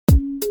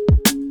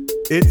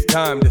It's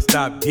time to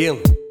stop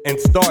dealing and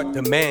start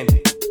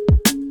demanding.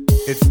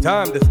 It's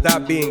time to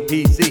stop being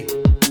PC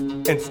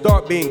and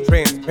start being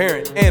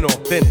transparent and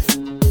authentic.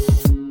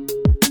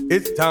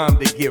 It's time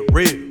to get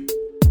real.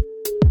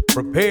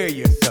 Prepare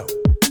yourself.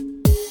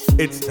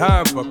 It's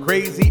time for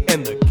Crazy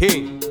and the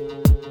King.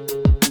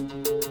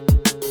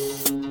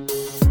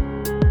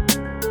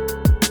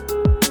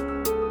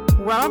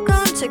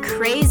 Welcome to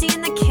Crazy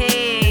and the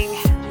King.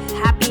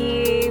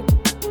 Happy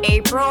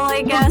April,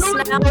 I guess.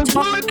 Don't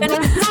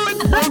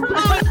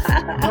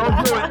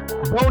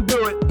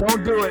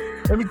do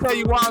it. Let me tell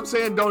you why I'm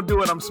saying don't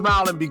do it. I'm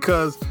smiling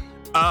because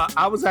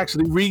I was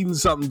actually reading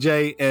something,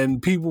 Jay,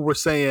 and people were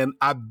saying,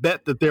 I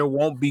bet that there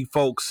won't be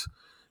folks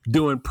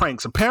doing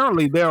pranks.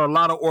 Apparently, there are a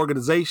lot of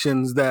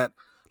organizations that,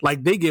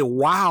 like, they get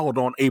wild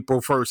on April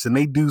 1st and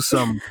they do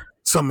some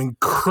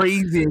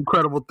crazy,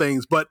 incredible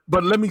things. But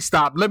let me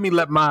stop. Let me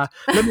let my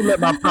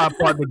pod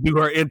partner do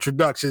her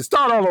introduction.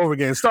 Start all over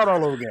again.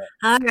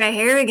 All right,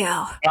 here we go.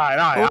 All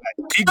right.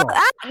 Keep going.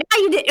 Now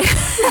you did.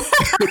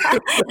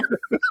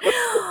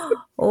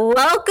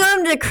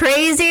 Welcome to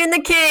Crazy and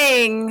the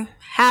King.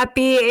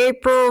 Happy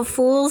April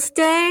Fool's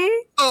Day.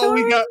 Oh,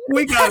 we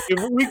got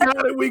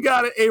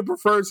it. April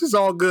 1st. It's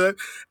all good.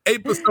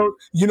 April. So,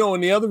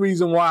 and the other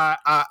reason why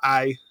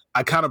I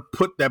kind of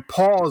put that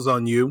pause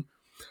on you,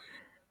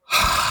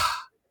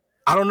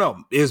 I don't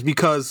know, is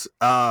because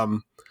I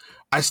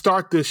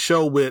start this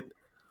show with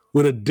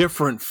a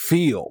different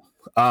feel.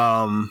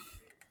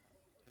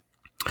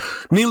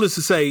 Needless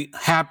to say,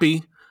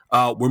 happy.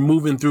 We're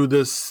moving through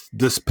this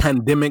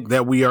pandemic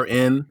that we are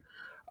in.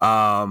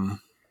 I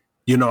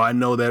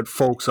know that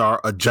folks are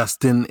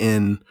adjusting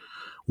in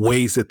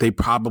ways that they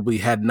probably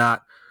had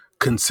not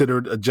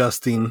considered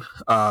adjusting.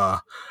 I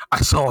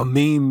saw a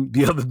meme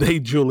the other day,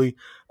 Julie.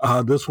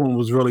 This one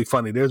was really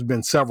funny. There's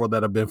been several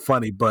that have been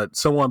funny, but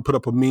someone put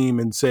up a meme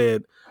and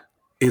said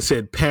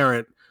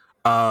parent,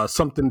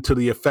 something to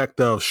the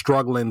effect of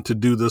struggling to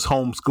do this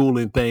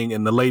homeschooling thing.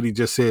 And the lady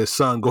just says,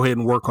 son, go ahead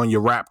and work on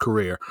your rap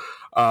career.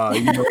 I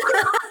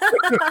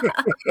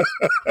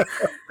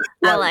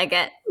like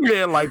it.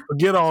 Yeah, like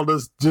forget all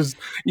this. Just,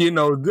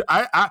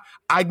 I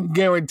can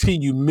guarantee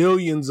you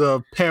millions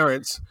of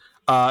parents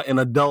and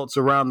adults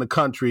around the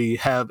country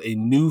have a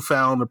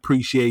newfound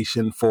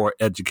appreciation for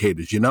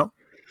educators,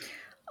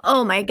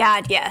 Oh my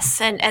God,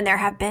 yes. And there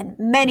have been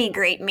many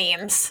great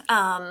memes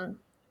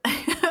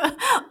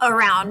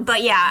around.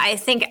 But yeah, I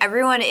think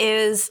everyone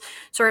is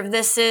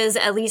this is,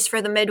 at least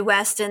for the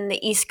Midwest and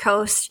the East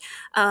Coast,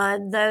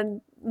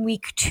 the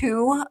week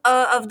 2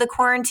 of the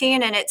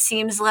quarantine. And it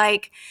seems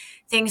like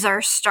things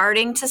are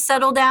starting to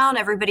settle down.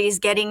 Everybody's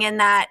getting in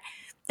that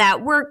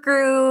work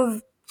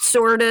groove,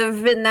 sort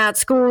of in that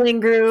schooling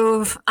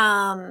groove.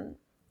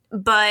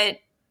 But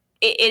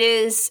it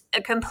is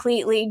a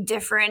completely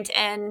different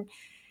and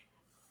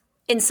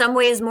in some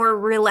ways more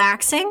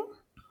relaxing,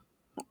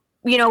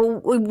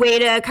 way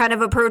to kind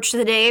of approach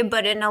the day,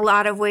 but in a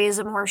lot of ways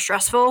a more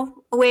stressful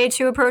way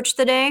to approach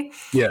the day.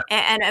 Yeah.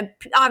 And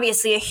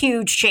obviously a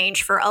huge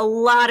change for a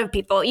lot of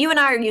people. You and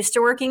I are used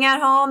to working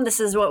at home. This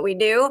is what we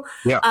do.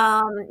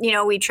 Yeah.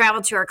 We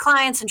travel to our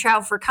clients and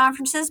travel for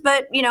conferences,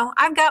 but,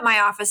 I've got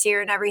my office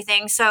here and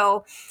everything.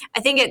 So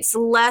I think it's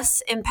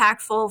less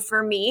impactful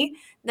for me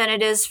than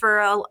it is for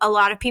a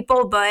lot of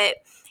people. But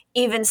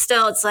even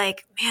still, it's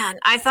like, man,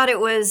 I thought it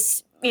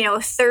was,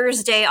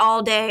 Thursday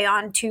all day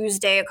on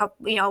Tuesday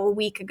a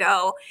week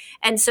ago.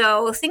 And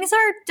so things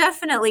are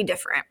definitely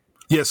different.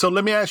 Yeah. So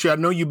let me ask you, I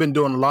know you've been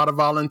doing a lot of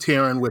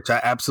volunteering, which I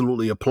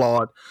absolutely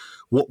applaud.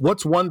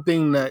 What's one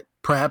thing that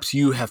perhaps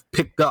you have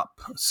picked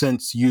up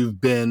since you've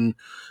been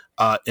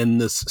in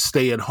this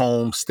stay at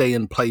home, stay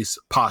in place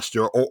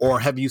posture,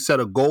 or have you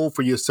set a goal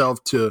for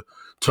yourself to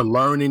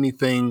learn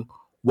anything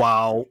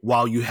while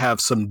you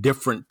have some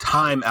different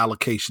time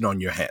allocation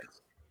on your hands?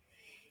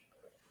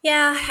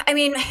 Yeah, I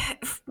mean,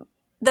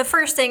 the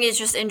first thing is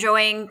just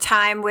enjoying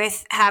time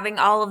with having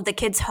all of the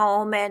kids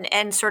home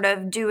and sort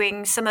of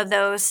doing some of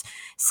those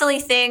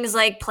silly things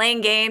like playing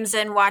games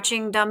and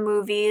watching dumb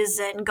movies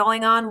and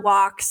going on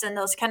walks and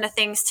those kind of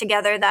things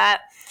together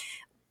that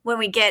when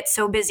we get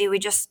so busy, we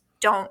just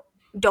don't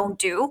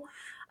do.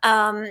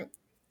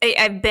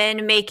 I've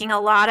been making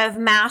a lot of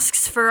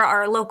masks for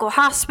our local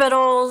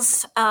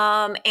hospitals,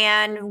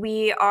 and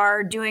we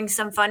are doing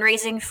some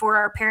fundraising for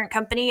our parent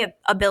company,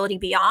 Ability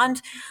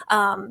Beyond.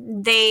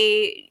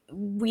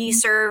 We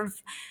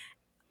serve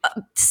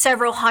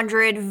several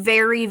hundred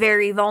very,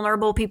 very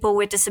vulnerable people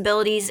with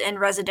disabilities in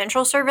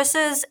residential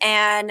services,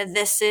 and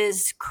this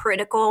is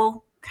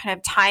critical kind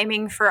of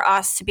timing for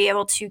us to be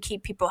able to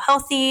keep people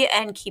healthy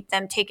and keep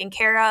them taken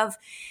care of.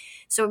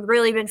 So we've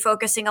really been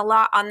focusing a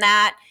lot on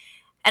that.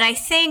 And I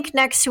think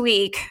next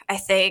week,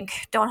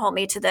 don't hold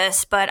me to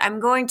this, but I'm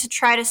going to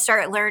try to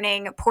start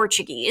learning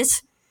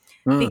Portuguese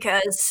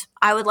because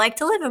I would like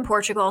to live in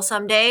Portugal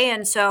someday.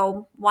 And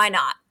so why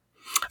not?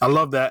 I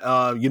love that.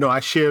 I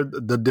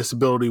shared the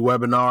disability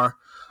webinar.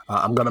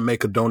 I'm going to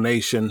make a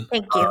donation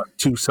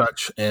to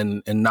such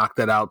and knock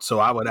that out. So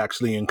I would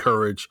actually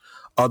encourage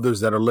others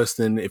that are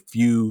listening, if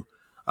you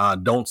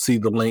don't see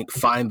the link,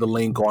 find the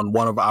link on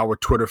one of our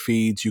Twitter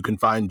feeds. You can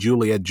find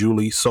Julie at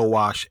Julie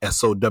Sowash,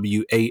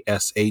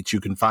 Sowash. You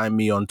can find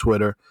me on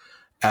Twitter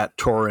at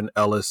Torrin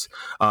Ellis.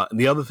 And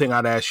the other thing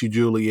I'd ask you,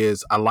 Julie,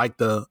 is I like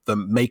the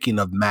making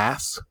of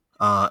masks.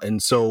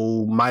 And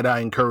so might I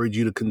encourage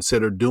you to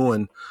consider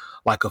doing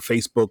like a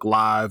Facebook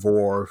Live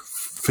or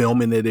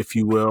filming it, if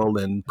you will,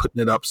 and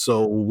putting it up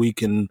so we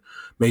can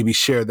maybe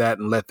share that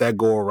and let that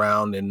go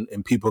around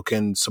and people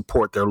can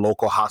support their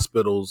local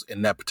hospitals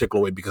in that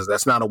particular way, because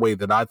that's not a way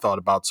that I thought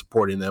about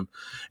supporting them.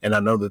 And I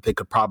know that they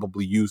could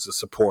probably use the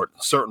support,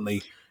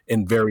 certainly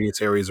in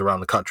various areas around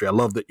the country. I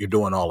love that you're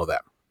doing all of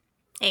that.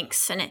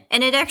 Thanks. And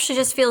it actually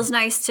just feels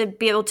nice to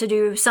be able to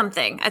do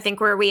something, I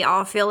think, where we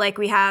all feel like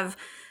we have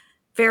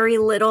very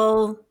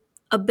little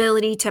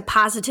ability to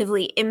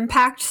positively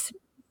impact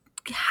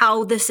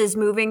how this is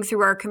moving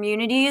through our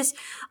communities,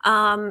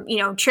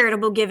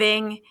 charitable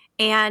giving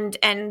and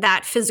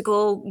that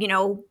physical,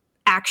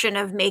 action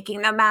of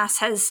making the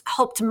mask has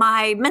helped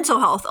my mental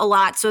health a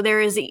lot. So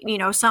there is,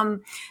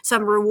 some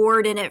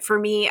reward in it for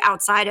me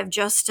outside of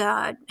just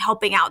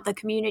helping out the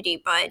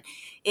community. But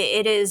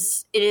it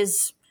is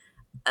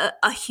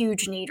a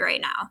huge need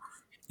right now.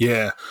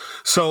 Yeah.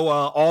 So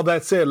all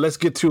that said, let's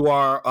get to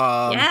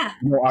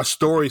our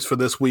stories for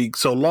this week.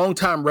 So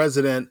longtime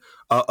resident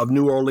of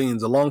New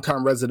Orleans, a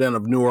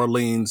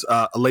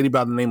lady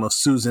by the name of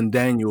Susan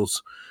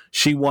Daniels,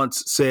 she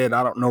once said,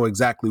 I don't know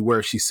exactly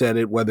where she said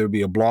it, whether it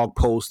be a blog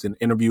post, an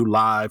interview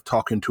live,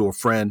 talking to a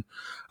friend,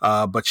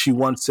 but she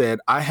once said,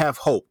 I have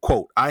hope,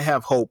 quote, I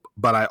have hope,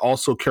 but I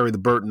also carry the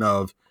burden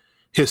of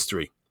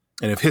history.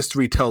 And if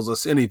history tells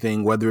us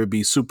anything, whether it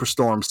be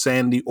Superstorm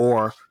Sandy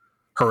or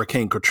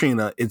Hurricane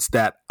Katrina, it's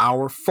that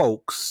our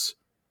folks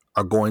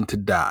are going to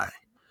die.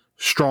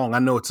 Strong. I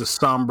know it's a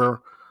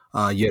somber,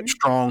 yet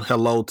strong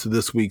hello to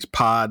this week's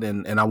pod.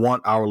 And I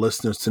want our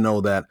listeners to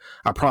know that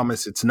I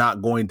promise it's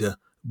not going to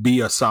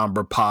be a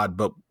somber pod,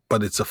 but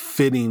it's a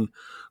fitting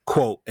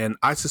quote. And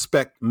I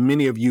suspect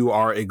many of you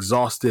are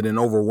exhausted and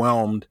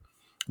overwhelmed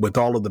with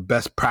all of the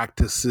best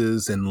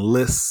practices and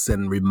lists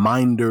and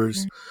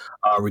reminders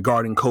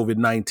regarding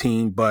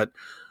COVID-19. But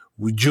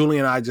Julie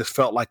and I just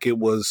felt like it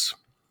was,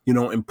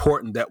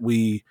 important that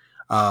we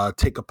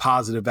take a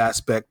positive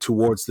aspect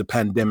towards the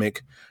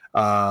pandemic.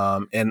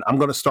 And I'm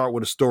going to start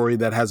with a story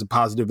that has a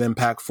positive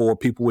impact for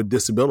people with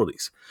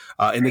disabilities.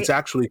 And it's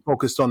actually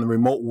focused on the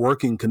remote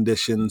working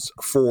conditions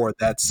for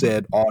that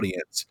said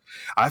audience.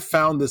 I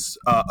found this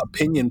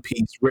opinion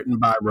piece written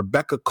by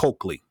Rebecca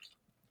Coakley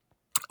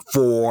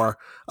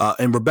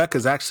and Rebecca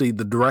is actually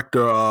the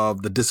director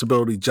of the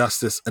Disability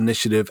Justice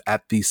Initiative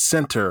at the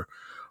Center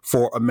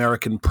for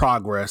American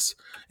Progress.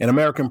 And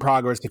American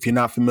Progress, if you're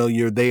not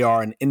familiar, they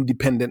are an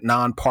independent,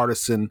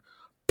 nonpartisan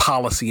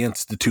policy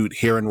institute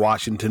here in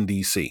Washington,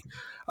 D.C.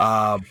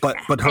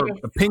 But her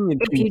opinion.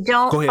 If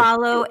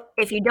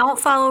you don't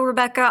follow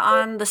Rebecca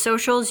on the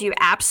socials, you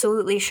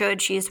absolutely should.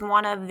 She's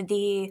one of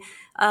the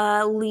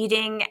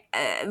leading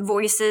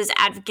voices,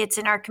 advocates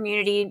in our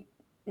community.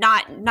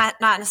 Not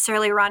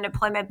necessarily around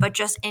employment, but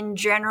just in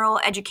general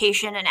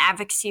education and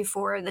advocacy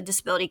for the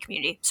disability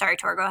community. Sorry,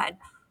 Tor, go ahead.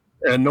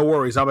 And no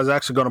worries. I was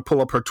actually going to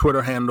pull up her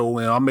Twitter handle,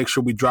 and I'll make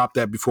sure we drop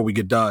that before we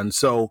get done.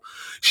 So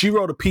she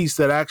wrote a piece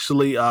that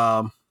actually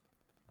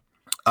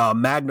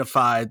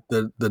magnified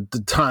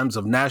the times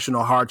of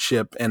national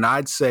hardship. And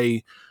I'd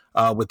say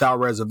without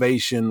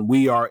reservation,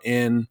 we are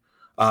in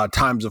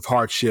times of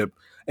hardship.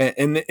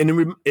 And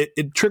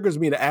it triggers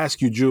me to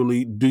ask you,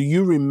 Julie, do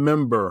you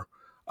remember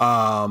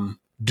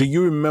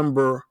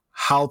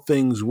how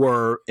things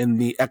were in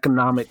the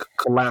economic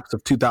collapse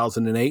of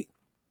 2008?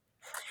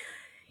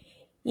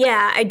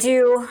 Yeah, I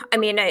do. I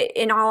mean,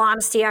 in all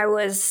honesty, I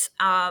was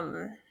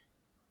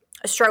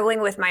struggling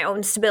with my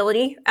own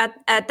stability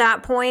at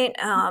that point,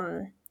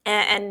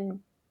 and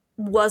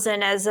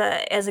wasn't as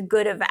a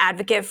good of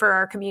advocate for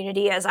our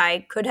community as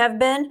I could have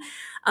been.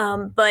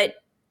 But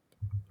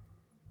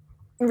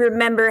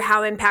remember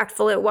how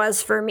impactful it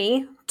was for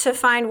me to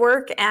find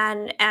work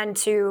and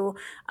to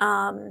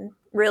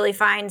really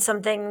find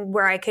something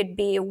where I could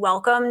be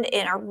welcomed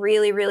in a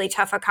really, really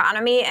tough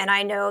economy. And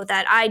I know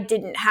that I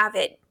didn't have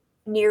it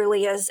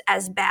nearly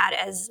as bad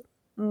as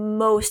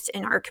most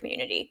in our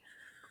community.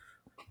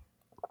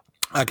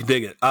 I can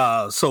dig it.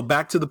 So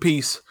back to the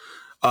piece.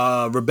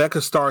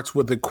 Rebecca starts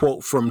with a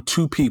quote from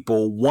two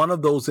people. One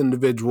of those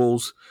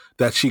individuals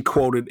that she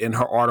quoted in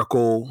her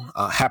article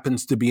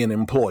happens to be an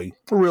employee,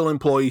 a real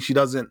employee. She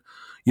doesn't,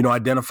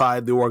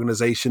 identify the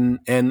organization,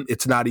 and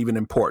it's not even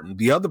important.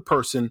 The other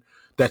person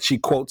that she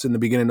quotes in the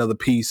beginning of the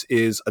piece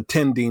is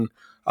attending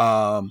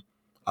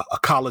a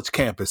college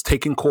campus,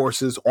 taking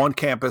courses on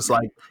campus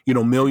like,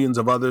 millions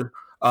of other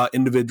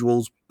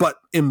individuals. But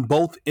in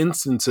both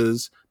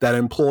instances, that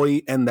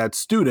employee and that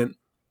student,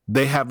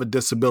 they have a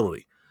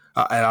disability.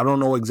 And I don't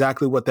know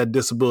exactly what that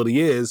disability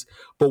is,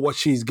 but what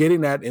she's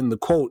getting at in the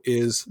quote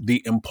is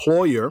the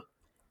employer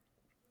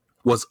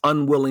was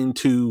unwilling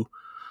to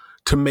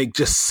make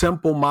just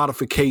simple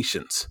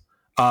modifications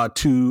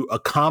to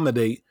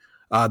accommodate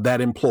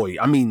that employee.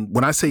 I mean,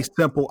 when I say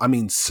simple, I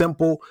mean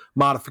simple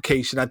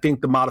modification. I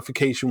think the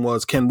modification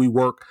was, can we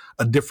work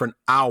a different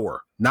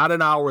hour? Not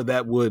an hour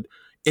that would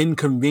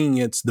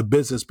inconvenience the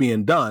business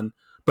being done,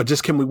 but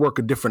just can we work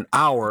a different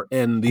hour?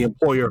 And the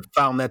employer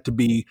found that to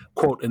be,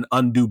 quote, an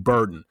undue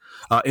burden.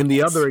 In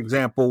the other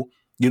example,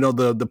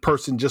 the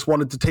person just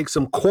wanted to take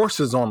some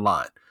courses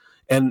online.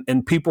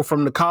 And people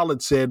from the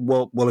college said,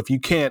 well, if you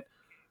can't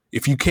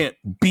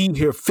be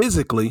here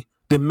physically,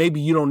 then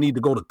maybe you don't need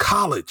to go to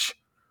college.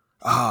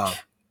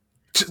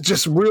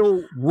 Just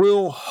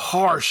real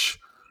harsh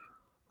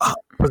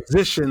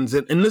positions.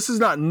 And this is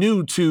not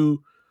new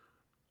to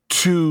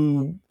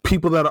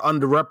people that are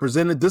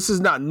underrepresented. This is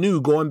not new,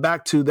 going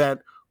back to that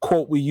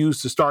quote we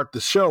used to start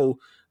the show,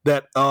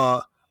 that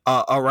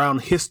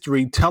around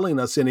history telling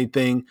us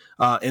anything,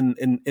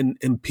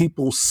 in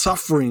people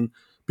suffering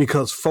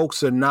because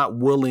folks are not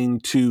willing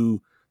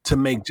to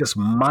make just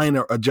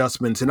minor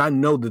adjustments. And I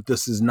know that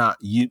this is not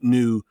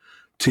new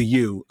to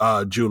you,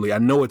 Julie. I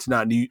know it's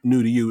not new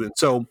to you. And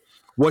so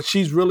what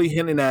she's really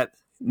hinting at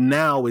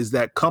now is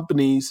that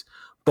companies,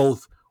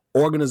 both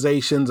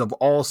organizations of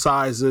all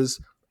sizes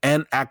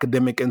and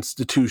academic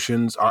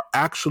institutions, are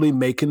actually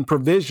making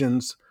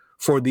provisions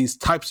for these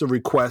types of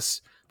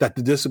requests that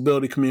the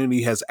disability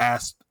community has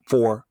asked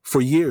for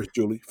years,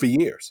 Julie, for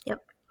years. Yep.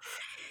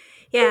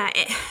 Yeah.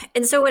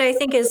 And so what I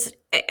think is,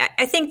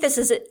 I think this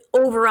is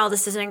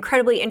an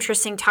incredibly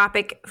interesting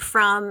topic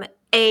from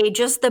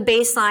just the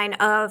baseline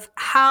of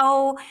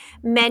how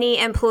many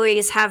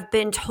employees have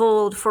been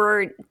told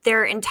for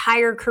their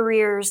entire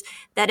careers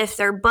that if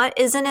their butt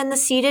isn't in the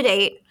seat at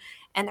 8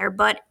 and their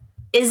butt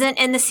isn't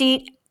in the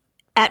seat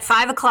at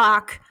 5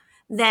 o'clock,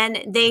 then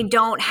they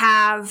don't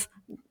have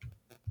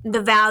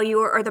the value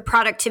or the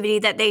productivity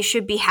that they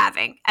should be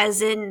having,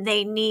 as in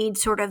they need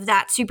sort of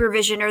that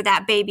supervision or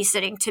that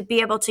babysitting to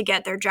be able to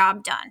get their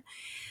job done.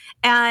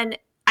 And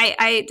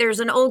I there's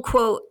an old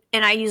quote,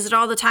 and I use it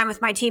all the time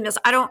with my team, is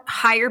I don't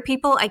hire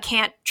people I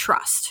can't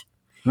trust.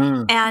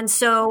 And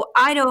so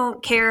I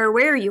don't care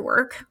where you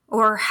work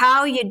or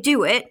how you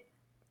do it.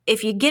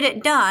 If you get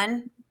it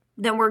done,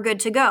 then we're good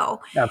to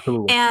go.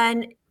 Absolutely.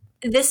 And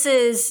this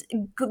is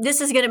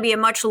going to be a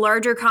much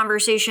larger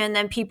conversation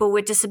than people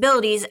with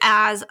disabilities,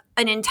 as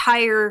an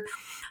entire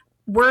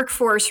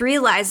workforce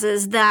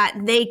realizes that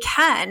they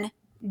can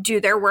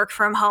do their work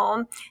from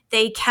home.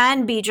 They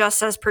can be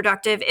just as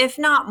productive, if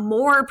not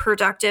more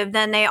productive,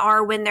 than they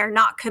are when they're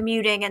not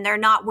commuting and they're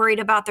not worried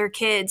about their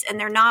kids and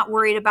they're not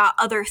worried about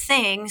other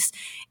things,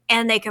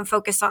 and they can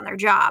focus on their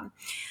job.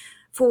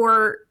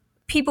 For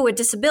people with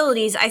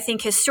disabilities, I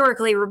think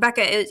historically,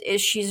 Rebecca is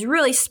she's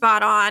really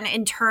spot on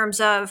in terms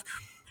of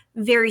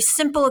very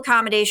simple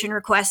accommodation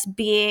requests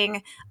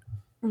being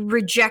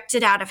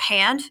rejected out of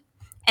hand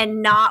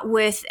and not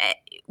with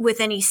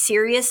any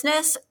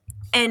seriousness.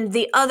 And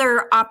the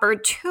other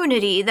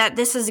opportunity that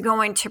this is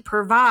going to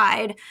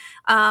provide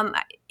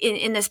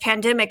in this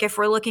pandemic, if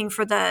we're looking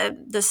for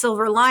the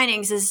silver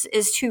linings,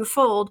 is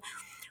twofold.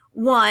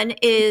 One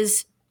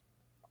is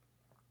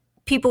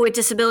people with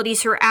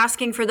disabilities who are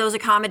asking for those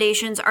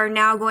accommodations are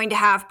now going to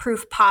have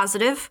proof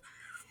positive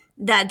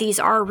that these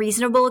are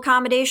reasonable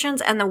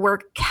accommodations and the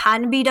work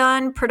can be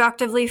done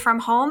productively from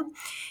home.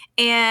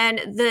 And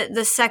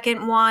the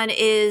second one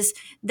is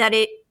that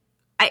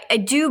I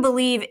do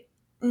believe,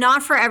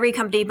 not for every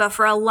company, but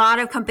for a lot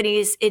of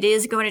companies, it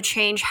is going to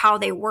change how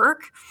they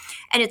work.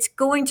 And it's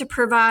going to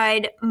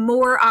provide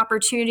more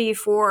opportunity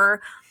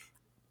for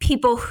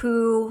people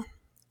who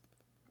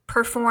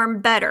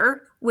perform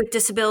better with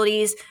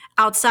disabilities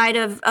outside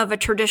of a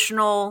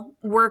traditional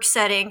work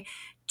setting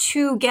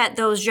to get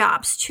those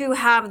jobs, to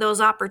have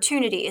those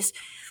opportunities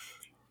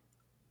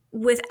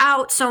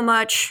without so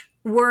much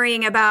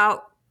worrying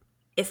about,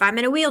 if I'm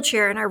in a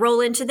wheelchair and I roll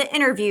into the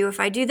interview, if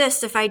I do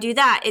this, if I do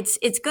that.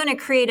 It's going to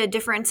create a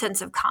different sense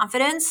of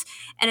confidence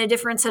and a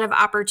different set of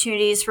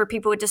opportunities for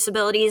people with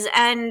disabilities.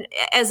 And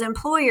as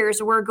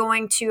employers, we're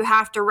going to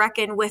have to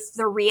reckon with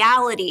the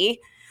reality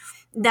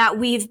that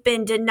we've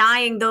been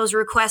denying those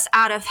requests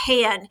out of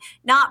hand,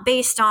 not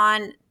based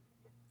on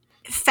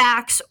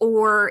facts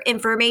or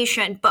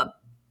information, but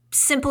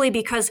simply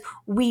because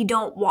we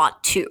don't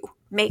want to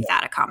make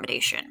that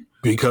accommodation.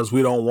 Because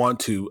we don't want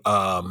to,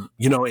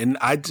 and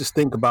I just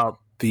think about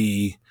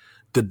the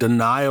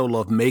denial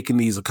of making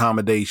these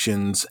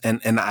accommodations.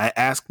 And I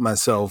ask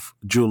myself,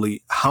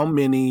 Julie, how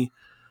many,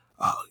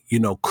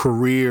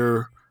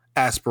 career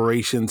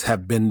aspirations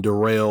have been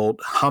derailed?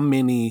 How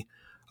many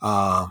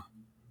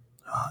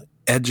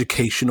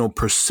educational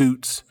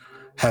pursuits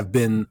have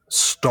been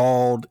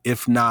stalled,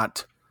 if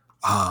not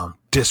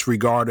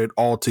disregarded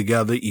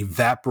altogether,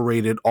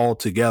 evaporated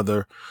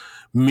altogether,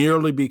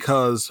 merely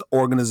because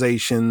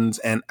organizations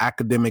and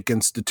academic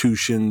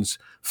institutions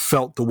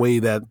felt the way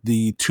that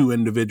the two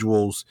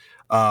individuals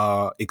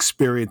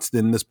experienced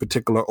in this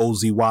particular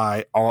OZ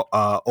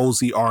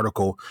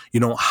article.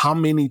 How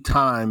many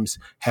times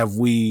have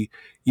we,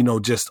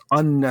 just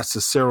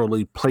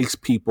unnecessarily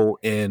placed people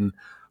in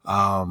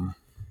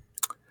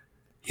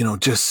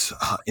just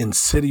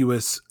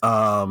insidious,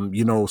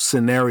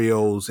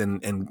 scenarios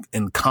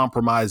and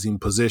compromising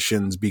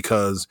positions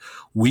because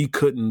we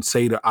couldn't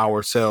say to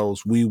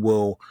ourselves, we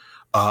will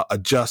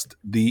adjust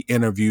the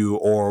interview,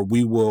 or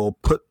we will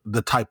put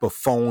the type of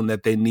phone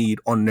that they need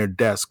on their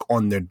desk,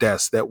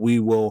 that we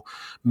will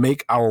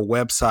make our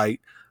website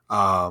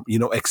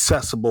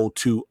accessible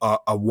to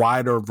a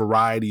wider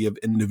variety of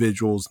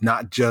individuals,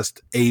 not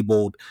just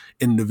abled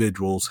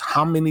individuals.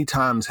 How many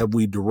times have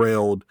we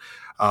derailed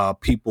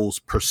people's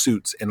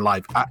pursuits in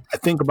life? I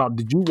think about,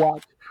 did you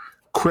watch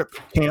Crip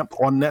Camp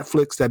on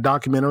Netflix, that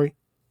documentary?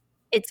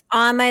 It's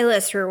on my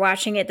list. We're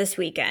watching it this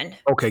weekend.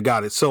 Okay,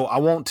 got it. So I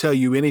won't tell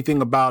you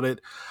anything about it.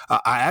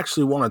 I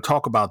actually want to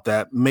talk about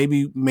that.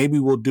 Maybe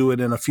we'll do it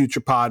in a future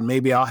pod.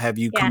 Maybe I'll have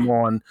you come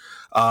on,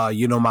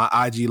 my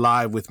IG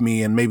Live with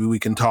me, and maybe we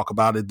can talk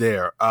about it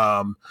there.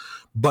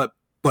 But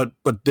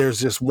there's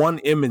just one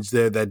image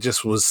there that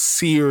just was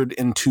seared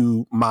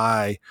into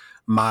my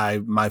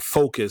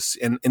focus,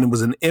 and it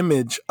was an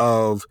image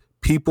of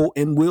people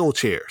in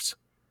wheelchairs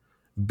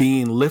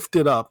being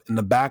lifted up in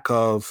the back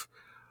of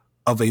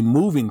a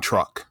moving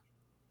truck.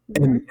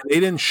 And they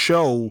didn't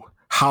show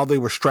how they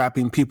were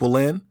strapping people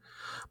in,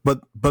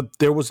 but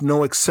there was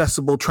no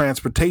accessible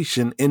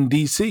transportation in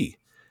DC.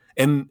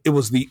 And it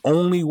was the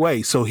only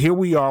way. So here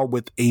we are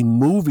with a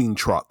moving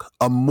truck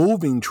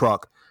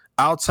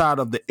outside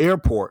of the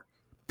airport,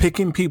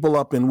 picking people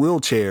up in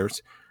wheelchairs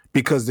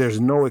because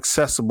there's no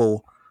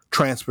accessible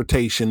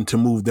transportation to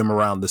move them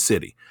around the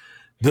city.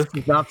 This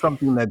is not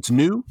something that's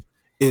new.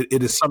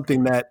 It is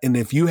something that, and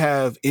if you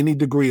have any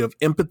degree of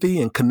empathy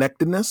and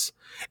connectedness,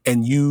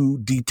 and you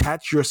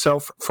detach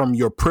yourself from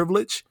your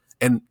privilege,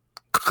 and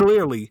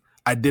clearly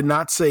I did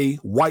not say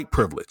white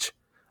privilege,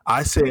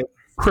 I said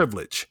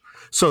privilege.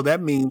 So that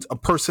means a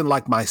person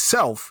like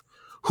myself,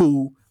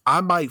 who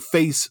I might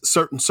face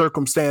certain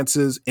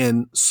circumstances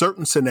in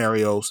certain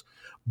scenarios,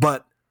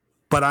 but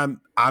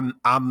I'm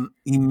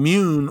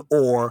immune,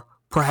 or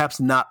perhaps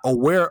not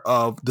aware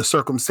of the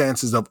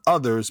circumstances of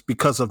others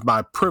because of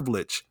my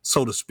privilege,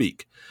 so to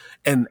speak.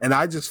 And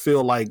I just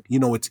feel like,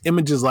 it's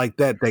images like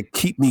that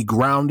keep me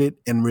grounded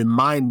and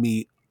remind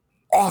me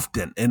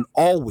often and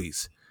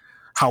always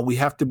how we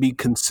have to be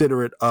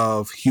considerate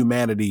of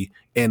humanity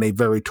in a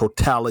very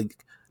totalic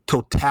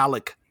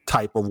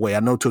type of way.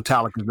 I know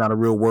totalic is not a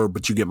real word,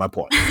 but you get my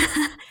point.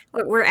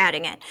 We're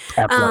adding it.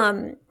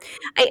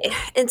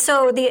 And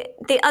so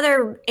the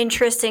other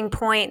interesting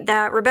point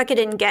that Rebecca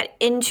didn't get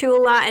into a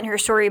lot in her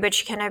story, but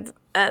she kind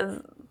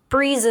of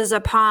breezes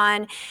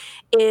upon,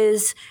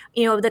 is,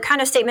 the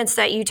kind of statements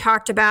that you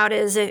talked about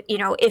is,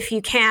 if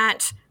you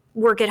can't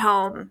work at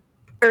home,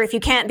 or if you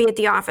can't be at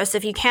the office,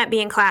 if you can't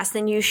be in class,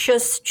 then you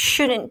just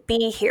shouldn't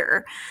be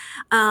here.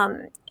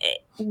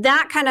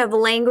 That kind of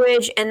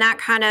language and that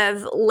kind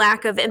of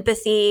lack of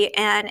empathy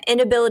and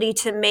inability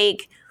to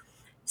make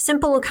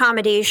simple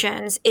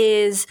accommodations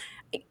is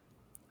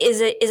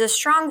a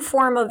strong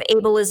form of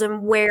ableism,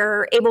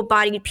 where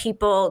able-bodied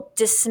people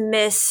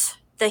dismiss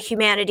the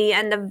humanity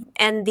and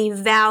the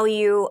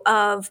value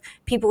of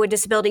people with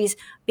disabilities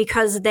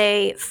because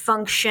they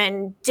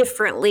function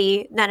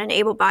differently than an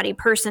able-bodied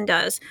person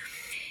does.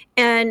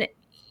 And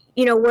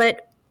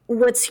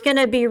what's going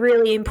to be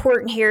really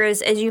important here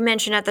is, as you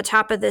mentioned at the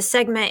top of this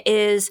segment,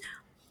 is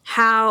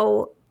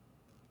how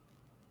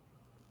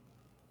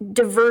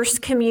diverse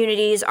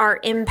communities are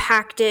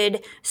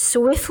impacted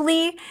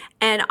swiftly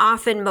and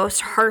often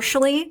most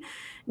harshly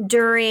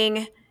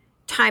during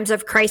times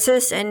of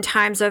crisis and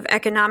times of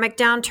economic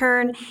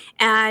downturn.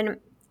 And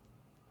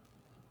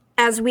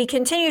as we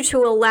continue to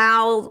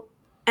allow,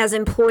 as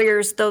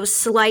employers, those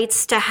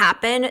slights to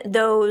happen,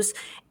 those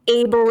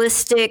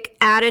ableistic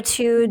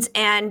attitudes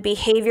and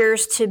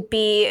behaviors to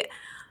be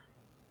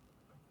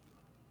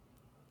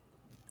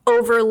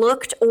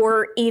overlooked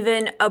or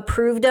even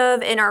approved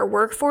of in our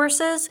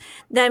workforces,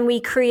 then we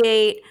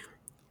create,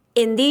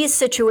 in these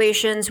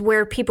situations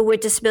where people with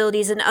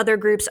disabilities and other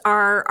groups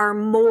are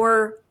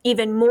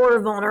even more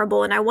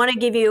vulnerable. And I want to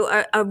give you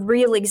a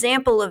real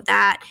example of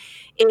that,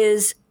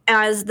 is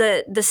as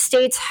the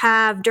states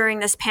have during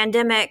this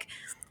pandemic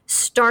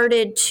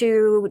started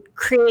to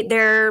create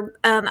their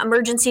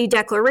emergency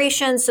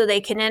declarations so they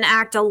can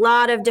enact a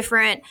lot of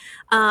different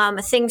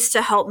things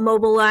to help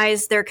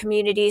mobilize their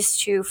communities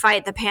to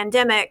fight the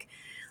pandemic.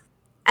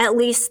 At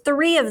least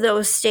 3 of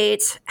those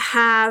states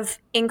have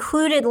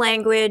included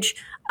language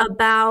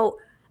about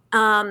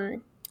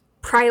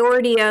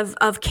priority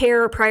of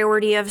care,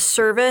 priority of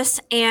service,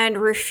 and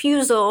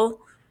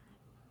refusal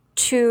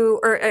to,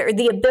 or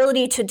the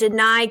ability to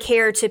deny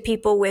care to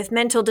people with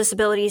mental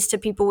disabilities, to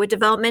people with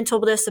developmental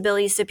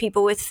disabilities, to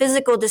people with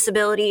physical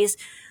disabilities,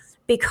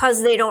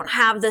 because they don't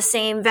have the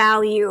same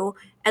value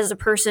as a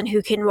person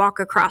who can walk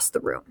across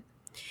the room.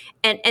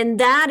 And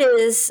that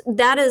is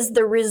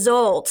the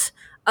result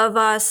of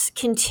us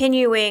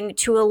continuing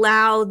to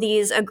allow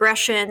these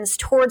aggressions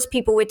towards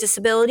people with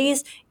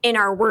disabilities in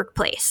our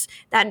workplace.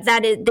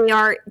 They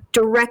are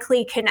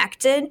directly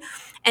connected.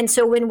 And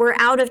so when we're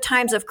out of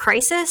times of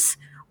crisis,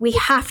 we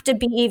have to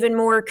be even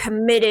more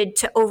committed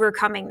to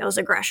overcoming those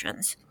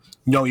aggressions.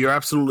 No, you're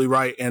absolutely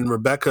right. And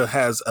Rebecca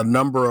has a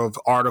number of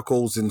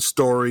articles and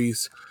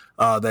stories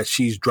that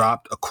she's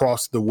dropped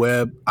across the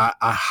web. I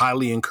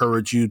highly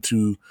encourage you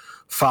to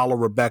follow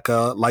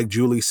Rebecca. Like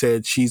Julie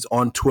said, she's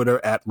on Twitter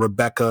at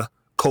Rebecca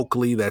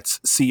Cokley. That's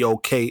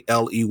Cokley.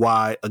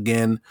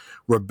 Again,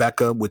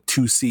 Rebecca with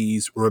 2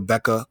 C's,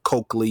 Rebecca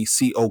Cokley,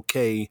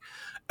 Cokley.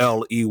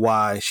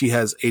 She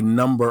has a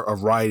number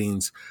of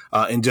writings.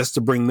 And just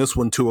to bring this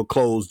one to a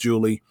close,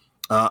 Julie,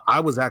 I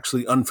was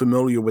actually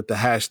unfamiliar with the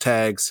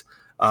hashtags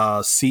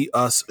See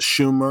Us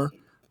Schumer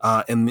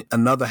and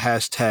another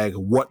hashtag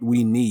What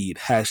We Need,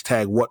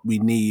 hashtag What We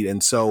Need.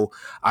 And so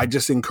I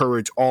just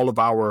encourage all of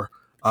our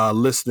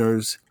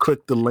listeners,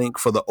 click the link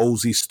for the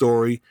Ozzy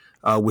story,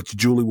 which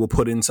Julie will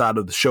put inside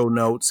of the show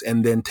notes,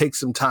 and then take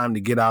some time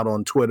to get out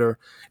on Twitter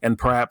and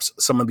perhaps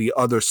some of the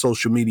other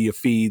social media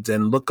feeds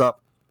and look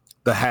up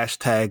the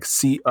hashtag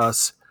See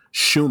Us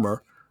Schumer,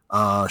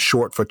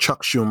 short for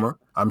Chuck Schumer,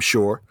 I'm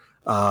sure.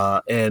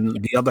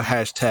 And the other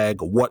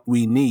hashtag, What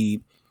We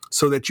Need,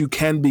 so that you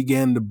can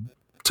begin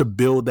to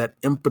build that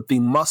empathy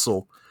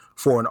muscle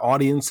for an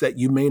audience that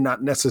you may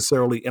not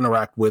necessarily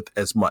interact with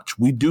as much.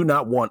 We do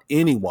not want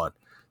anyone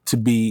to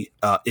be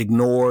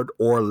ignored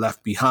or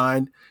left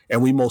behind.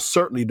 And we most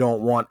certainly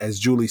don't want, as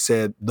Julie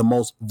said, the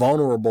most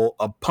vulnerable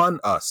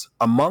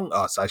among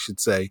us, I should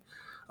say,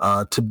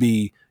 to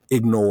be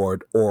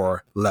ignored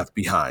or left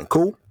behind.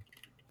 Cool?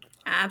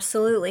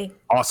 Absolutely.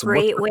 Awesome.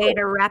 Great way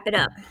to wrap it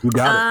up. You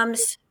got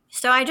it.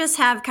 So I just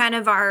have kind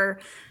of our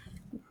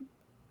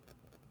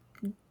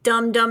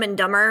Dumb and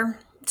Dumber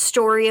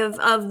story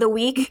of the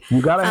week.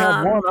 You got to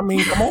have one. I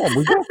mean, come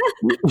on.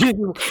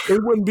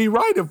 It wouldn't be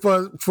right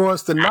for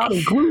us to not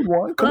include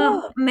one. Come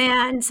on.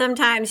 Man,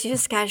 sometimes you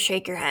just got to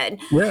shake your head.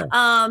 Yeah.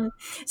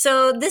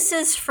 So this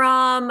is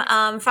from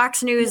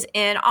Fox News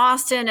in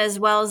Austin, as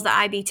well as the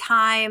IB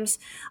Times,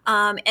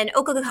 an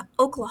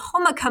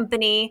Oklahoma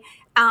company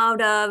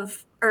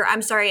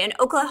an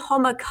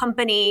Oklahoma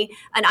company,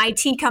 an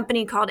IT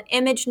company called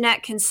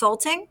ImageNet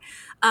Consulting,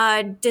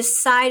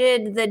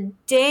 decided the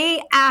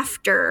day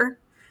after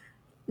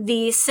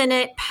the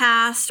Senate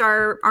passed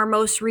our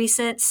most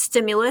recent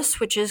stimulus,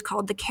 which is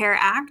called the CARE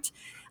Act.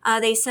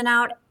 They sent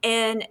out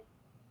an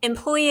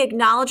employee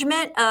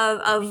acknowledgement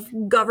of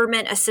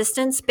government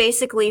assistance,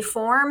 basically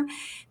form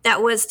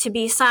that was to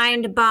be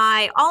signed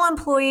by all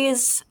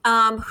employees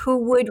who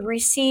would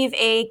receive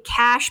a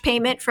cash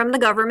payment from the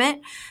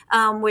government,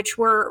 which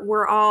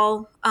we're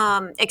all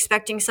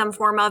expecting some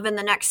form of in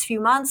the next few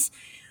months,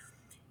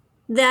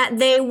 that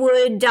they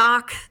would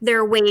dock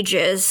their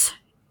wages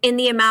in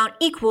the amount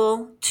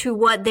equal to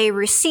what they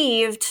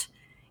received,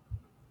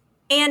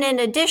 and in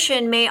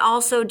addition may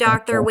also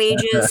dock their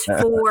wages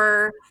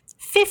for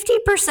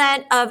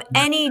 50% of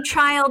any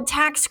child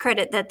tax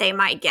credit that they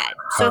might get.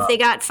 So if they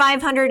got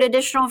 $500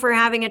 additional for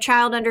having a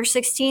child under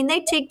 16, they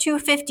take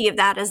 $250 of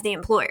that as the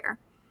employer.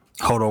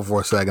 Hold on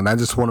for a second. I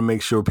just want to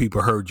make sure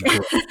people heard you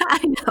correctly.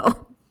 I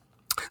know.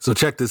 So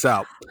check this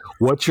out.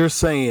 What you're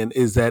saying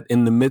is that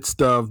in the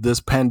midst of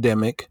this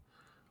pandemic,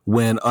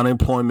 when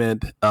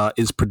unemployment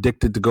is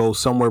predicted to go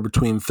somewhere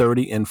between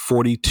 30 and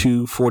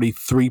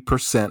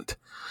 43%,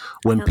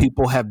 when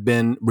people have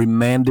been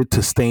remanded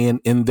to staying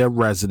in their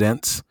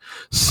residence,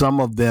 some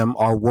of them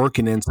are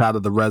working inside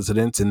of the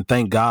residence, and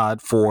thank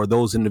God for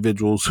those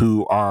individuals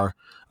who are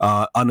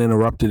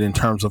uninterrupted in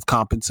terms of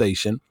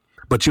compensation.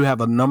 But you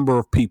have a number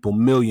of people,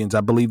 millions.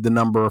 I believe the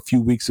number a few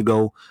weeks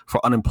ago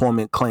for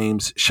unemployment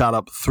claims shot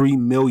up 3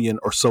 million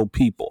or so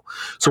people.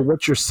 So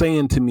what you're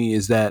saying to me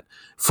is that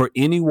for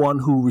anyone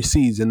who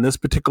receives, in this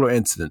particular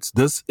instance,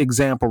 this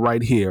example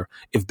right here,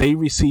 if they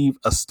receive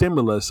a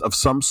stimulus of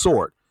some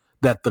sort,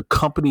 that the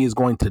company is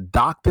going to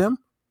dock them?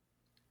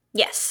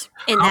 Yes,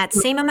 in that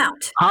same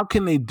amount. How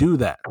can they do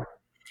that?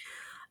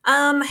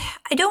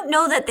 I don't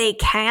know that they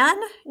can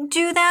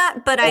do that,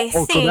 but I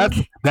think so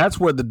that's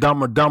where the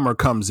Dumber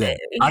comes in.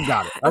 I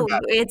got it.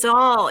 It's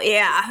all,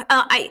 yeah.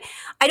 I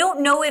don't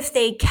know if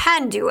they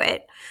can do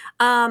it,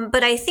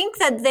 but I think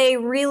that they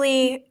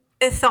really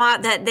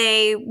thought that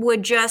they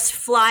would just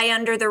fly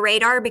under the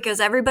radar because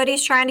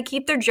everybody's trying to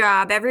keep their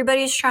job.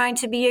 Everybody's trying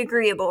to be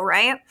agreeable,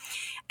 right?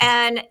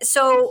 And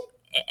so,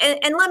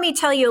 and let me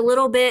tell you a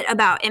little bit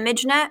about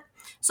ImageNet.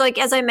 So, like,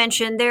 as I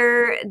mentioned,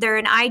 they're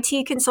an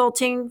IT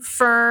consulting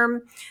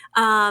firm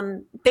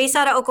based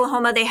out of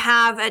Oklahoma. They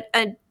have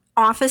an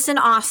office in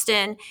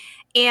Austin,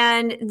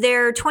 and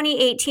their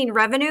 2018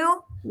 revenue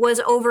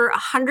was over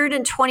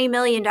 $120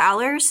 million,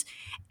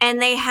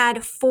 and they had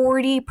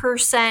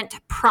 40%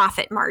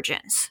 profit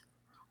margins.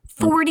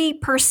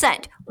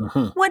 40%.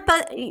 Mm-hmm.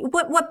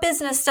 What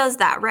business does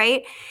that,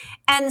 right?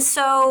 And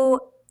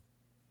so,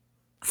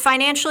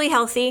 financially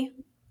healthy,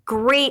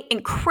 great,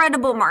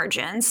 incredible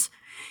margins.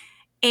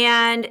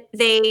 And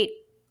they,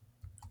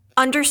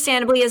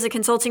 understandably, as a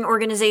consulting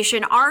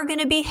organization, are going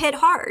to be hit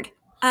hard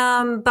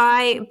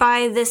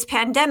by this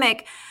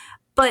pandemic.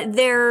 But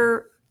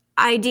their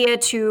idea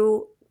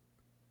to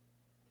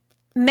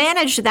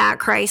manage that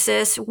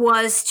crisis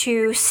was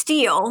to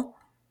steal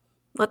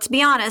let's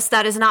be honest,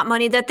 that is not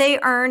money that they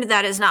earned.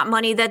 That is not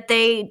money that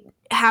they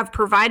have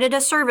provided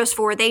a service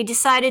for. They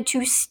decided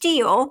to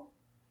steal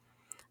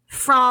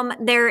from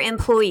their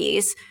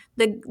employees.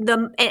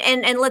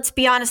 And let's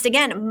be honest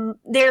again,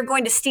 they're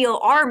going to steal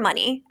our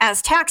money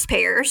as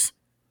taxpayers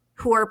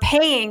who are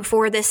paying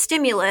for this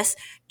stimulus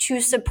to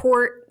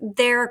support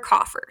their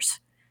coffers.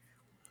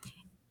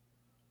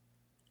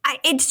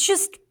 It's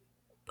just,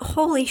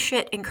 holy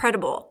shit,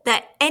 incredible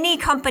that any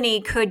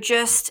company could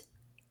just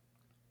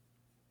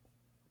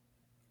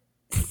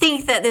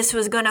think that this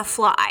was going to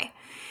fly.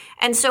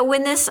 And so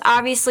when this,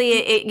 obviously,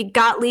 it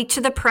got leaked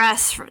to the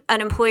press,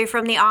 an employee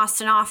from the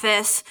Austin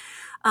office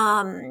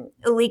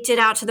leaked it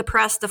out to the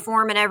press, the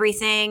form and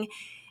everything.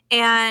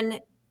 And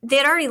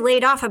they'd already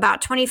laid off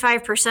about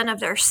 25% of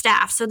their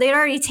staff. So they'd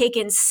already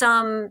taken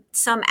some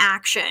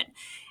action.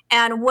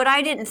 And what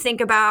I didn't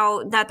think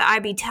about that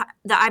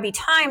the IB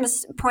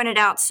Times pointed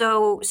out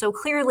so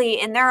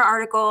clearly in their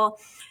article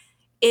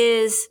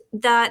is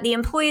that the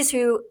employees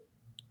who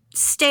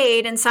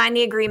stayed and signed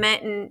the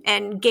agreement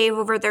and gave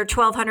over their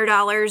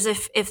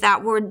 $1,200 if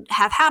that would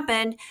have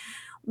happened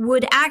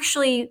would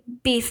actually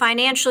be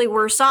financially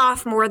worse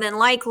off more than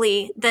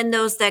likely than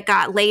those that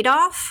got laid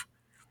off.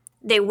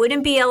 They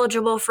wouldn't be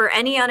eligible for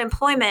any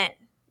unemployment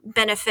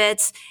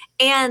benefits,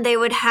 and they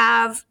would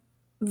have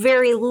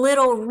very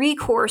little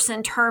recourse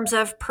in terms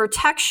of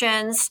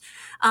protections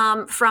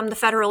from the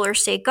federal or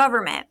state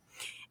government.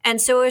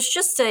 And so it's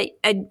just a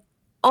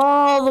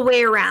all the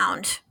way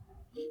around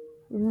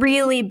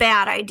really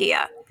bad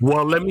idea.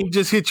 Well, let me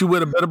just hit you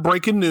with a bit of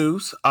breaking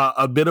news.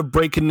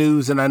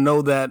 And I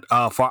know that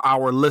for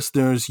our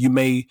listeners, you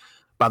may,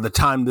 by the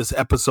time this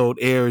episode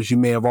airs, you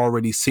may have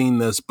already seen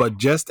this. But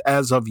just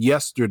as of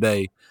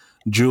yesterday,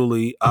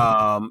 Julie,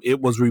 it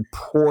was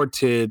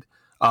reported,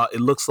 it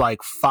looks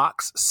like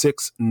Fox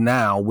 6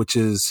 Now, which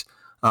is,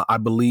 I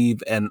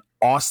believe, an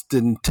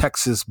Austin,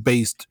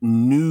 Texas-based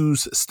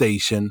news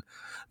station.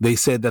 They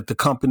said that the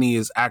company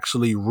is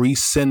actually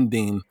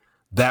rescinding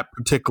that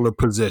particular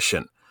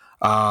position.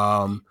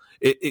 Can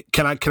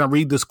I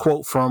read this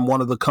quote from one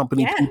of the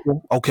company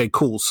people? Okay,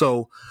 cool.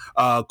 So,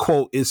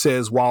 quote, it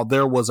says, while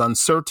there was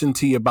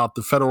uncertainty about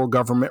the federal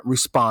government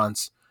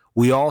response,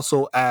 we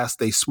also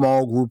asked a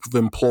small group of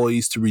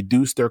employees to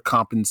reduce their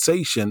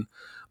compensation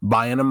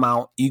by an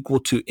amount equal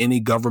to any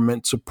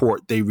government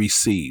support they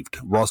received,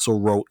 Russell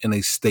wrote in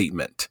a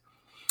statement.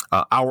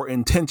 Our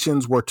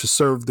intentions were to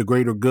serve the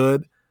greater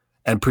good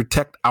and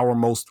protect our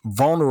most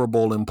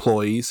vulnerable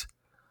employees.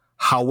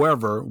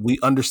 However, we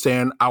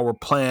understand our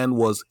plan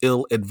was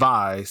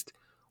ill-advised.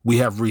 We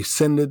have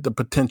rescinded the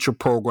potential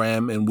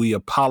program, and we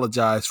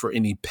apologize for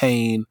any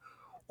pain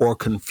or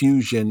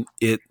confusion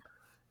it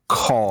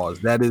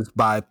caused. That is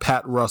by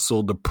Pat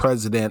Russell, the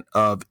president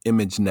of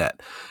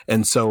ImageNet.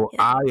 And so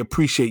I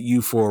appreciate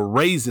you for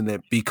raising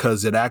it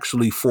because it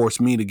actually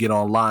forced me to get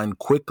online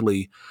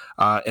quickly.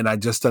 And I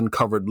just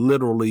uncovered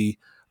literally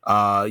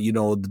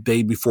the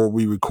day before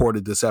we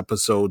recorded this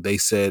episode, they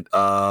said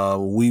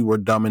we were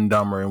Dumb and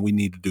Dumber and we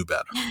need to do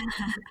better.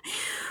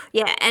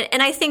 Yeah.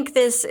 And I think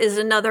this is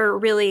another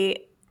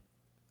really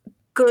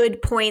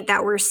good point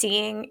that we're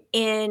seeing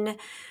in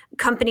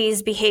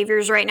companies'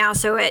 behaviors right now.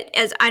 So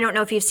as I don't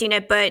know if you've seen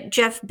it, but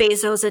Jeff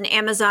Bezos and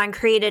Amazon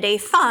created a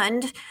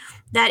fund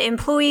that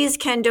employees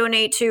can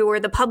donate to or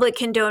the public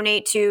can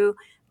donate to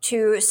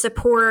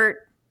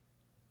support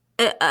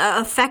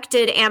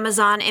affected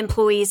Amazon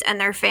employees and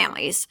their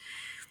families.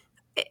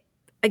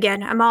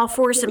 Again, I'm all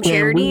for some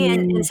charity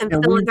and some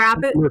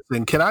philanthropic.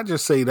 Listen, can I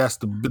just say that's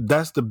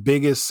the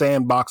biggest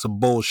sandbox of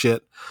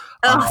bullshit.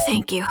 Oh,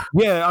 thank you.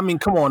 Yeah, I mean,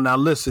 come on now.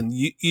 Listen,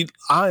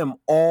 I am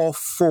all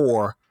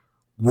for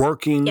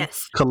working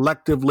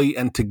collectively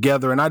and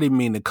together. And I didn't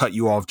mean to cut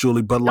you off,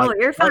 Julie, but no,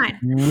 you're fine.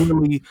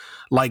 Really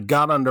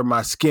got under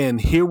my skin.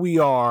 Here we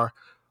are.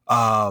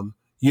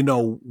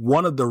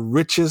 One of the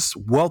richest,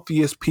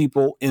 wealthiest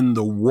people in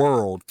the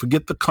world,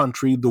 forget the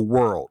country, the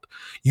world.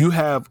 You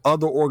have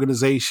other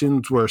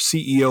organizations where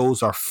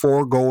CEOs are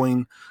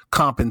foregoing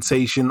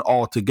compensation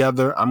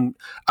altogether. And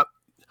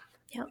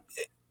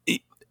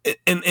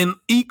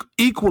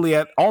equally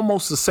at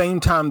almost the same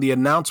time, the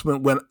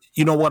announcement went,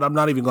 you know what, I'm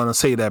not even going to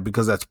say that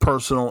because that's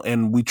personal.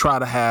 And we try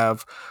to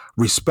have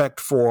respect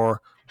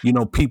for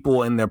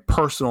people in their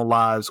personal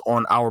lives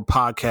on our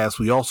podcast.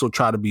 We also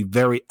try to be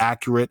very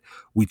accurate.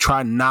 We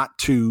try not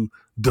to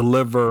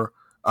deliver,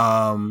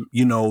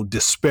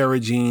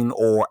 disparaging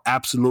or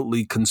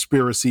absolutely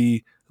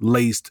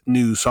conspiracy-laced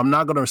news. So I'm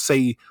not going to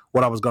say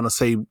what I was going to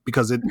say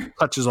because it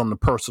touches on the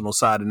personal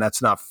side, and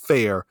that's not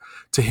fair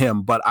to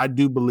him. But I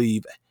do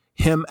believe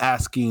him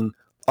asking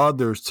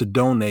others to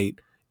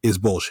donate is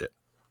bullshit.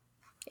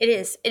 It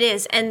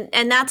is.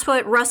 And that's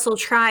what Russell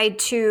tried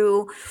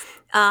to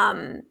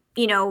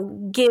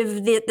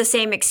give the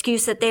same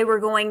excuse that they were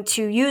going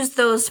to use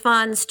those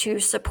funds to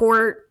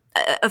support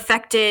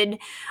affected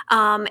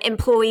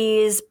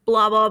employees,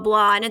 blah, blah,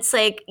 blah. And it's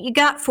like, you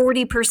got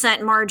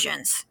 40%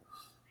 margins.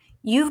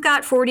 You've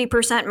got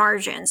 40%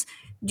 margins.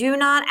 Do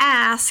not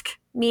ask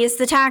me as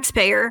the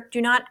taxpayer,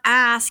 do not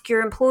ask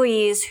your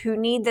employees who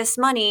need this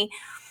money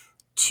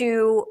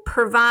to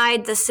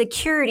provide the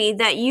security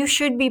that you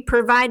should be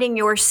providing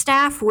your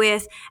staff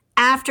with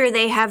after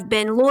they have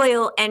been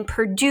loyal and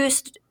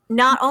produced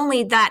not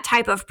only that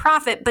type of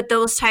profit, but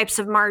those types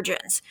of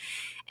margins.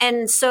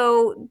 And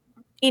so,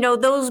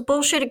 those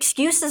bullshit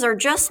excuses are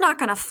just not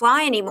going to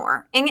fly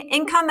anymore.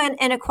 Income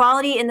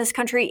inequality in this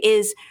country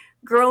is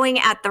growing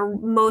at the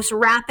most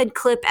rapid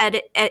clip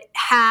it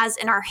has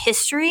in our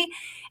history.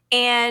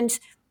 And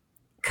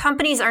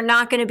companies are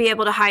not going to be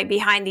able to hide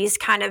behind these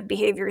kind of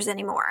behaviors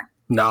anymore.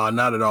 No,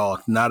 not at all.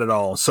 Not at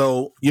all.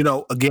 So,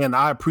 again,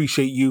 I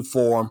appreciate you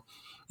for,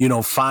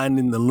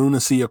 finding the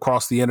lunacy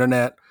across the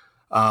internet.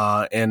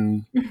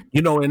 And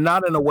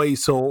not in a way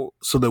so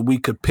that we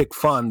could pick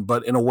fun,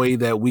 but in a way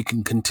that we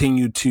can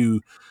continue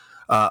to,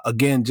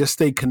 again, just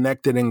stay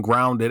connected and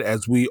grounded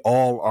as we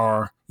all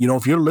are.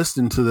 If you're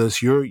listening to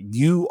this,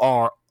 you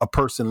are a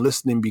person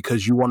listening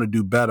because you want to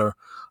do better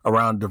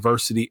around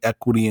diversity,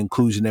 equity,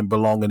 inclusion, and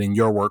belonging in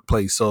your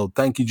workplace. So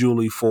thank you,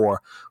 Julie,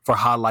 for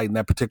highlighting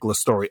that particular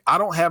story. I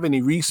don't have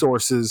any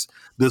resources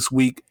this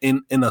week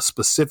in a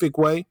specific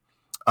way.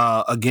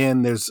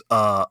 Again, there's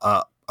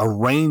a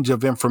range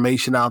of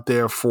information out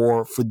there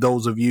for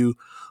those of you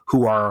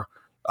who are,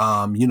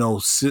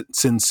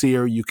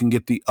 sincere. You can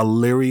get the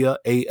Aleria,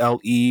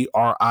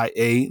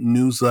 ALERIA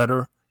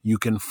newsletter. You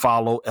can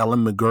follow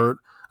Ellen McGirt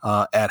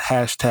at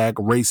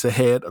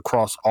 #RaceAhead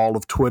across all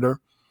of Twitter.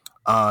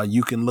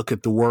 You can look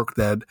at the work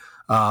that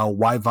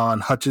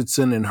Yvonne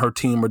Hutchinson and her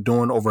team are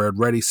doing over at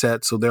Ready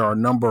Set. So there are a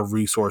number of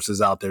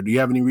resources out there. Do you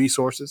have any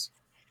resources?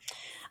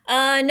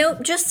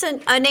 Nope, just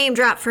a name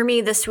drop for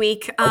me this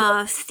week.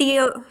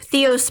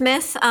 Theo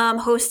Smith,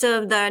 host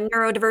of the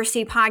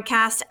Neurodiversity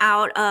podcast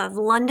out of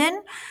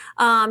London.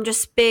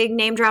 Just big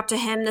name drop to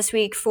him this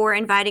week for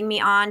inviting me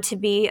on to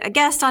be a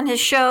guest on his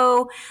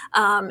show.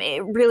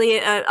 Really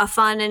a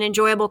fun and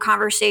enjoyable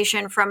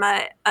conversation from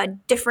a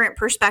different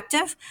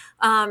perspective.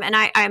 And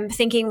I'm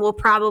thinking we'll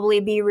probably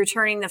be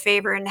returning the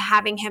favor and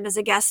having him as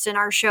a guest in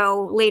our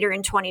show later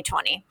in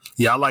 2020.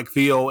 Yeah, I like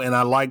Theo, and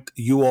I liked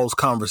you all's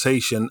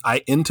conversation.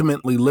 I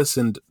intimately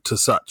listened to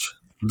such.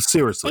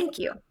 Seriously. Thank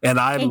you. And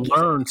I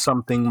learned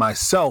something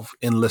myself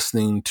in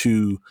listening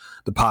to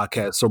the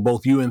podcast. So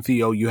both you and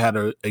Theo, you had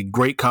a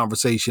great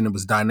conversation. It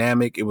was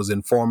dynamic. It was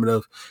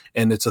informative.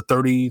 And it's a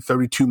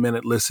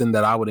 32-minute listen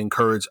that I would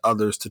encourage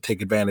others to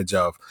take advantage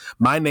of.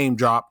 My name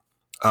drop,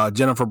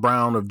 Jennifer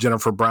Brown of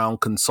Jennifer Brown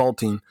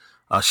Consulting.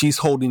 She's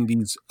holding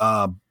these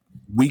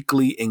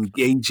weekly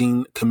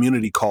engaging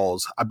community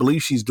calls. I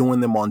believe she's doing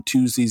them on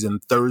Tuesdays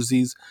and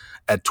Thursdays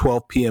at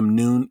 12 p.m.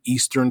 noon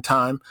Eastern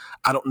time.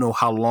 I don't know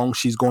how long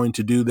she's going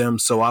to do them.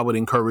 So I would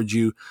encourage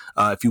you,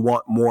 if you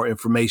want more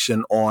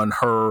information on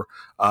her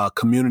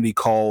community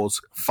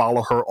calls,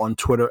 follow her on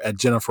Twitter at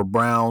Jennifer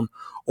Brown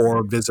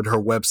or visit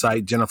her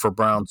website,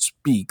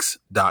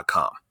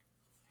 jenniferbrownspeaks.com.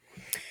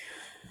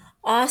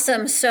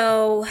 Awesome.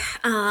 So,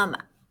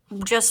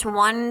 just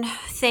one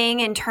thing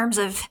in terms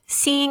of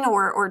seeing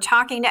or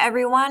talking to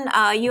everyone.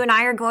 You and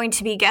I are going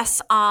to be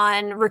guests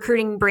on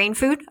Recruiting Brain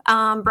Food,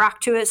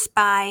 brought to us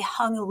by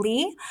Hung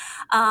Lee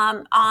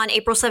on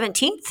April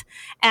 17th.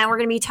 And we're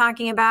going to be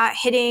talking about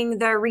hitting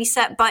the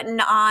reset button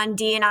on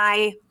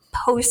D&I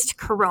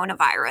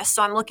post-coronavirus.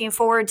 So I'm looking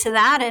forward to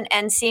that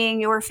and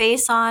seeing your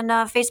face on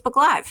Facebook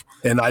Live.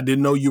 And I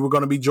didn't know you were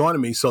going to be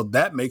joining me, so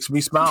that makes me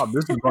smile.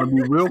 This is going to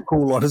be real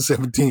cool on the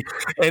 17th.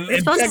 You're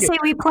supposed to say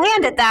we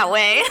planned it that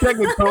way.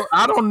 So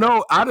I don't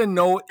know. I didn't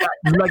know.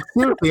 Like,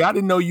 seriously, I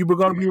didn't know you were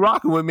going to be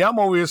rocking with me. I'm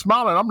over here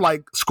smiling. I'm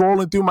like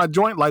scrolling through my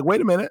joint like, wait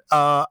a minute.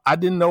 I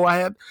didn't know I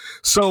had.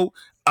 So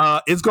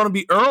it's going to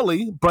be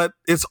early, but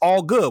it's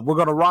all good. We're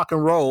going to rock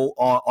and roll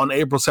on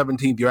April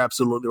 17th. You're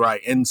absolutely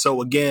right. And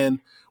so,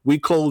 again, we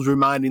close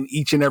reminding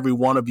each and every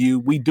one of you,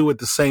 we do it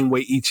the same way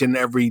each and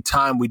every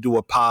time we do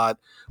a pod,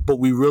 but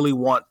we really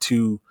want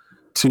to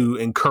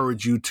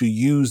encourage you to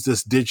use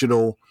this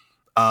digital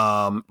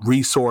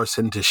resource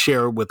and to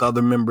share it with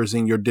other members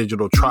in your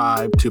digital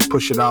tribe, to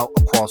push it out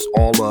across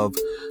all of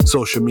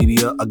social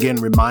media. Again,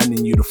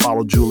 reminding you to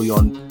follow Julie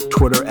on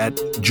Twitter at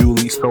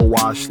Julie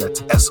Sowash.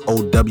 That's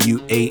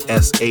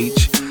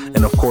SOWASH.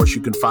 And of course,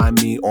 you can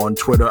find me on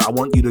Twitter. I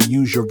want you to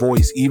use your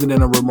voice, even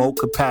in a remote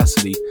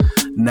capacity.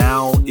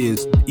 Now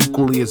is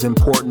equally as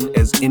important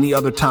as any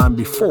other time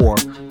before,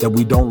 that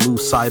we don't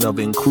lose sight of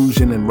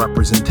inclusion and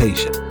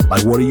representation.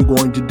 Like, what are you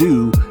going to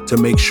do to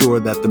make sure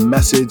that the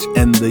message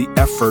and the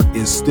effort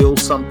is still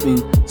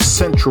something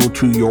central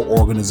to your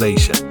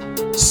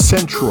organization?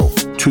 Central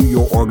to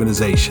your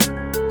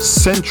organization.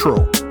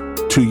 Central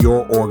to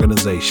your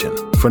organization.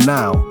 For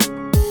now,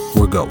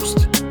 we're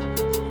Ghost.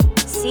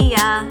 See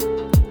ya.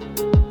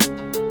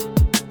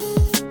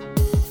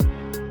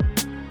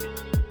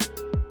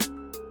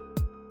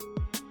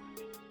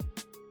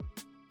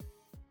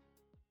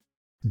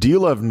 Do you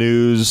love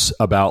news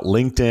about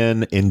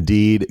LinkedIn,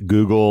 Indeed,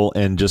 Google,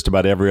 and just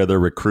about every other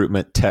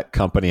recruitment tech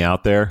company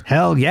out there?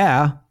 Hell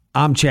yeah.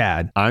 I'm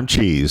Chad. I'm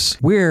Cheese.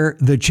 We're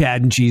the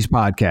Chad and Cheese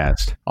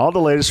Podcast. All the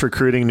latest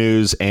recruiting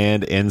news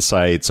and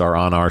insights are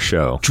on our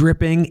show.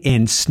 Dripping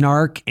in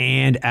snark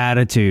and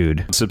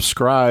attitude.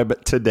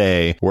 Subscribe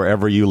today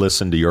wherever you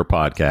listen to your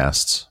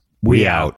podcasts. We out.